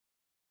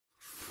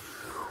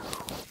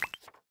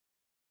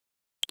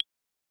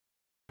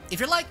If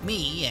you're like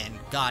me, and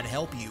God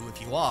help you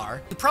if you are,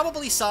 you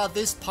probably saw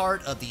this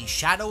part of the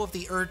Shadow of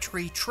the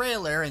Erdtree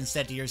trailer and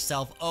said to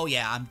yourself, oh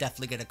yeah, I'm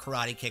definitely gonna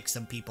karate kick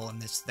some people in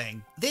this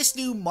thing. This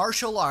new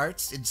martial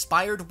arts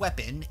inspired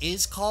weapon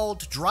is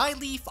called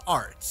Dryleaf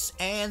Arts,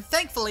 and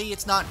thankfully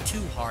it's not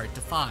too hard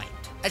to find.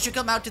 As you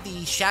come out to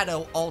the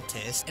Shadow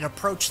Altus and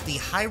approach the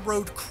High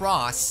Road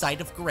Cross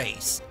site of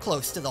Grace,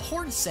 close to the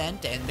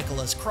Hornsent and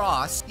Nicholas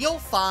Cross, you'll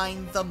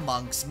find the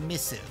Monk's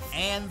Missive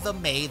and the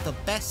May the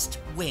Best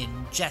Win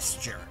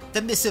gesture.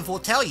 The missive will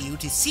tell you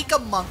to seek a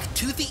monk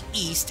to the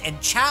east and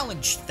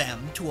challenge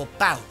them to a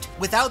bout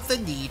without the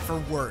need for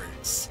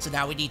words. So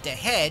now we need to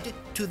head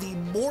to the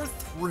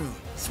Morth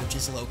Runes, which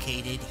is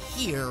located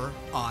here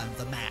on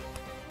the map.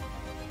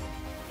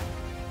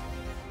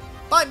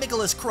 By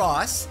Nicholas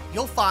Cross,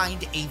 you'll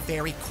find a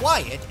very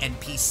quiet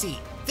NPC.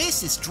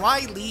 This is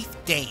Dryleaf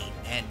Dane,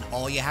 and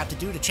all you have to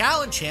do to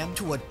challenge him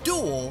to a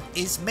duel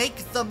is make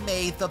the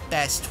May the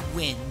Best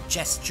Win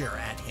gesture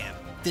at him.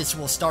 This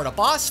will start a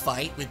boss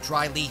fight with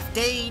Dryleaf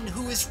Dane,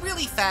 who is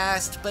really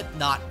fast but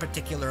not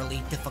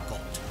particularly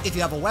difficult. If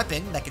you have a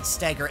weapon that can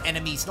stagger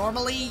enemies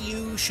normally,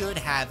 you should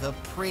have a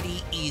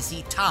pretty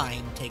easy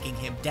time taking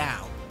him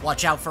down.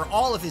 Watch out for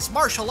all of his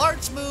martial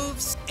arts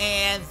moves,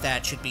 and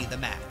that should be the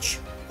match.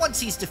 Once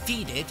he's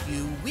defeated,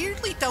 you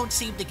weirdly don't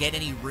seem to get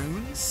any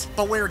runes,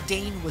 but where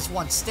Dane was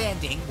once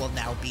standing will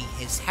now be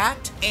his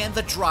hat and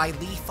the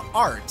Dryleaf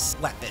Arts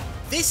weapon.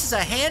 This is a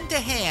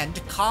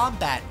hand-to-hand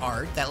combat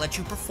art that lets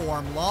you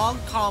perform long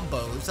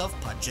combos of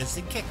punches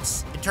and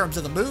kicks. In terms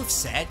of the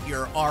moveset,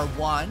 your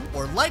R1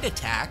 or light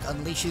attack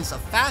unleashes a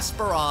fast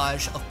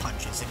barrage of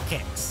punches and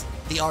kicks.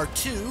 The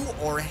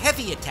R2, or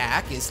heavy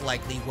attack, is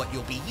likely what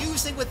you'll be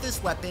using with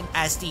this weapon,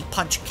 as the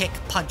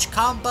punch-kick-punch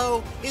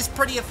combo is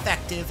pretty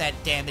effective at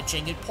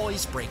damaging and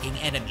poise-breaking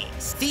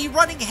enemies. The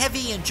running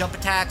heavy and jump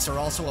attacks are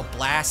also a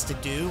blast to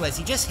do, as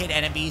you just hit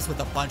enemies with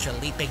a bunch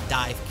of leaping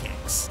dive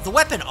kicks. The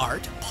weapon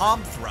art,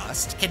 Palm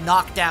Thrust, can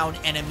knock down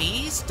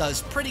enemies,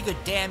 does pretty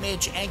good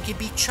damage, and can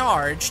be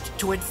charged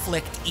to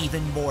inflict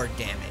even more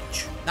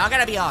damage. Now I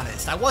gotta be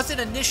honest, I wasn't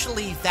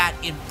initially that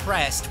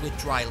impressed with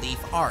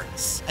Dryleaf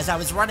Arts, as I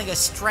was running a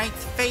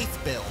Strength Faith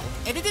build,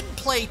 and it didn't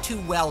play too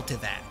well to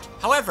that.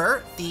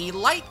 However, the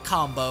light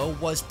combo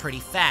was pretty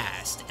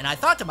fast, and I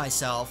thought to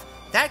myself,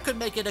 that could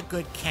make it a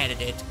good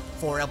candidate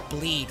for a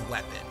bleed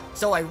weapon.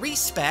 So I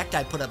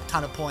I put a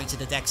ton of points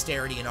into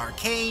Dexterity and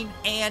Arcane,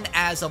 and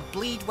as a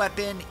bleed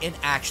weapon, it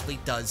actually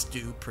does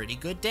do pretty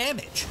good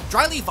damage.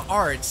 Dryleaf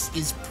Arts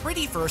is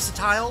pretty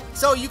versatile,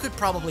 so you could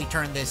probably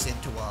turn this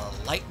into a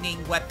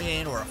lightning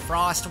weapon or a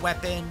frost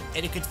weapon,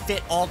 and it could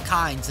fit all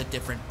kinds of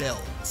different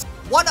builds.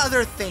 One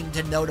other thing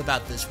to note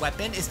about this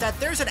weapon is that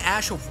there's an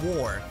Ash of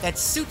War that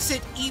suits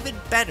it even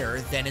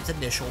better than its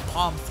initial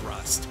palm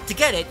thrust. To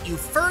get it, you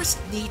first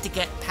need to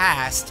get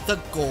past the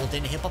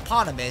Golden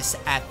Hippopotamus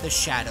at the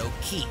Shadow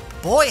Keep.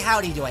 Boy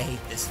howdy do I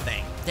hate this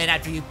thing. Then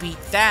after you beat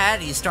that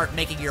and you start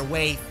making your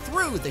way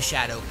through the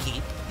Shadow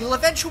Keep, you'll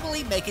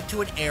eventually make it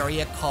to an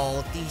area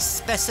called the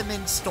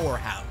Specimen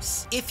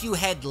Storehouse. If you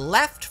head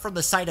left from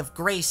the site of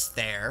Grace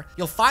there,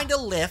 you'll find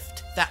a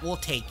lift that will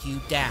take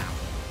you down.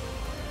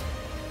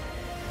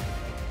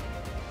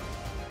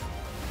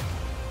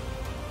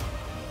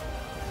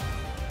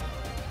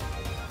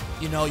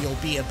 You know you'll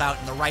be about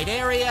in the right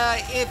area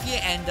if you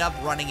end up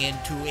running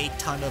into a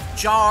ton of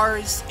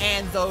jars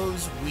and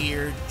those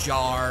weird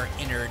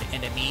jar-innard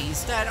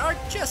enemies that are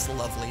just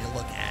lovely to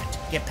look at.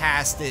 Get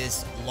past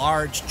this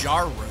large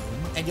jar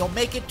room and you'll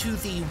make it to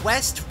the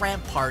West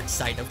Rampart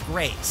site of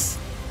Grace.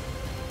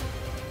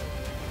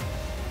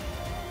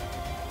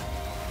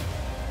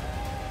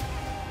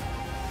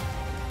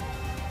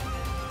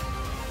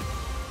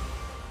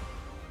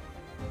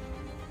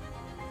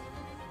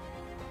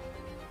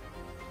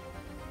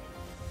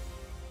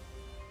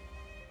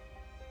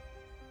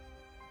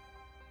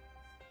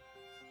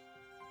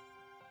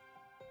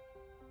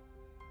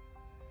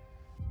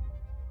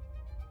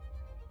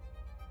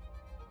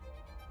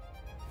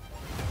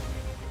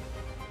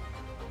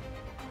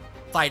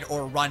 Fight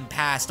or run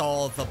past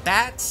all of the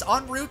bats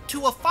en route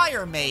to a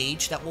fire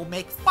mage that will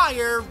make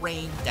fire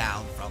rain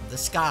down from the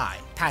sky.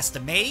 Past the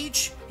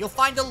mage, you'll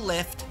find a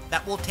lift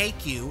that will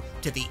take you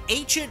to the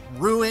ancient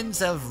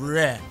ruins of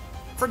Ren.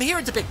 From here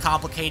it's a bit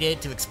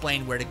complicated to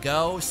explain where to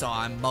go, so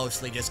I'm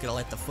mostly just gonna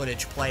let the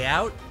footage play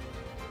out.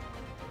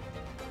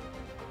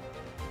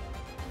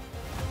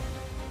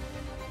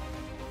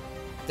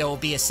 There will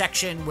be a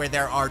section where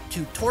there are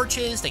 2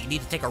 torches that you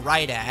need to take a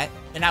right at,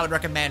 and I would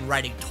recommend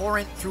riding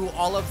Torrent through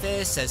all of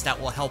this, as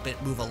that will help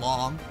it move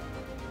along.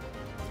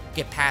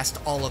 Get past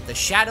all of the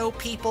shadow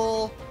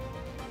people.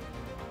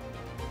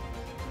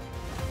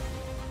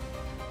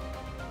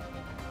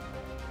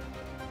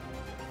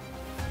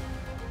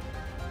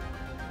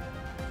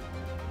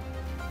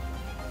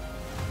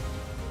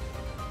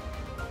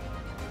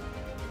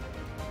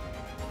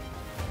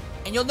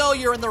 And you'll know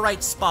you're in the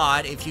right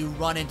spot if you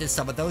run into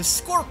some of those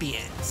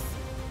scorpions.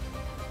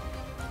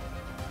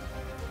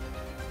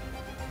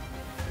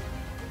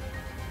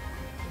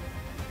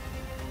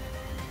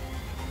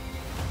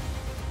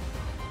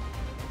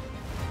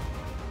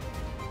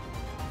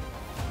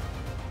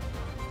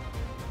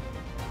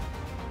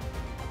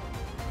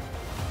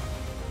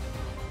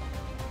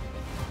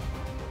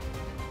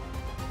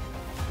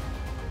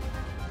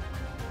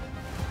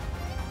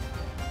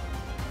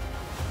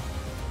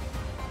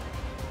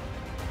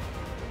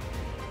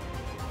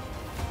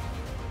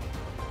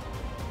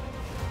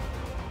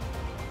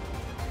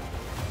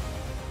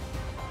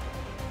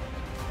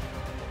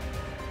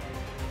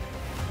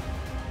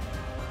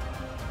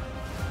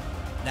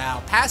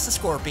 Now, past the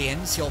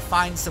scorpions, you'll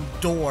find some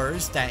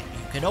doors that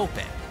you can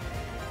open.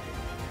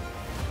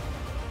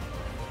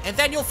 And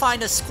then you'll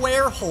find a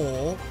square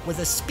hole with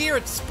a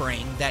spirit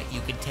spring that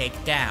you can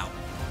take down.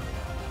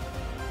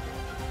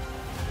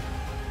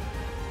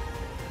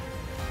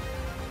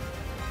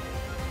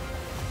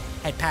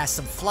 Head past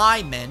some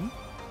flymen.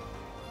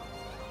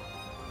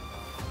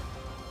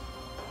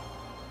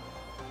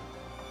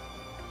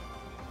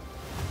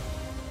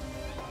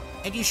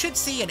 And you should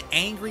see an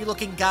angry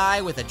looking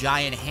guy with a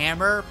giant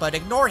hammer, but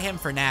ignore him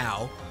for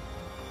now.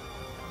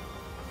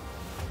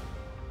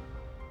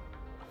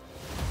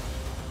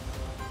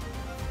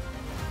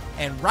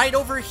 And right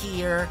over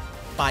here,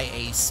 by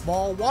a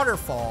small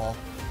waterfall,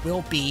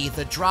 will be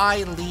the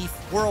Dryleaf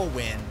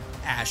Whirlwind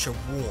Ash of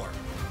War.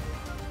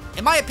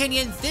 In my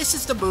opinion, this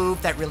is the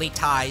move that really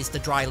ties the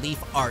Dryleaf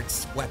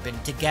Arts weapon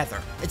together.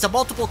 It's a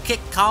multiple kick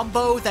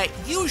combo that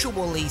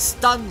usually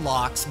stun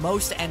locks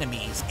most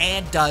enemies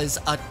and does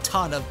a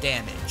ton of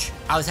damage.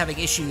 I was having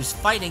issues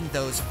fighting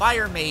those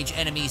fire mage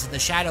enemies in the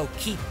Shadow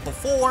Keep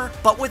before,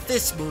 but with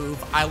this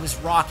move, I was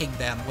rocking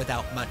them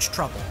without much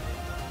trouble.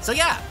 So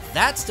yeah,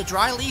 that's the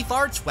Dryleaf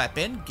Arts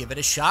weapon. Give it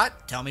a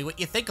shot, tell me what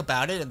you think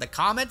about it in the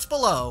comments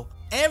below.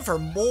 And for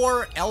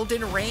more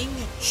Elden Ring,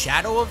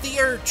 Shadow of the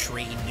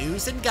Erdtree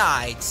news and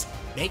guides,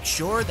 make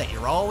sure that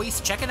you're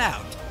always checking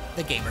out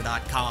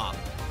thegamer.com.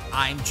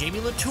 I'm Jamie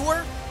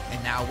Latour,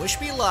 and now wish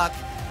me luck,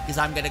 because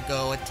I'm gonna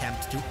go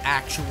attempt to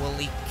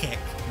actually kick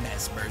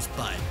Mesmer's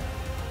butt.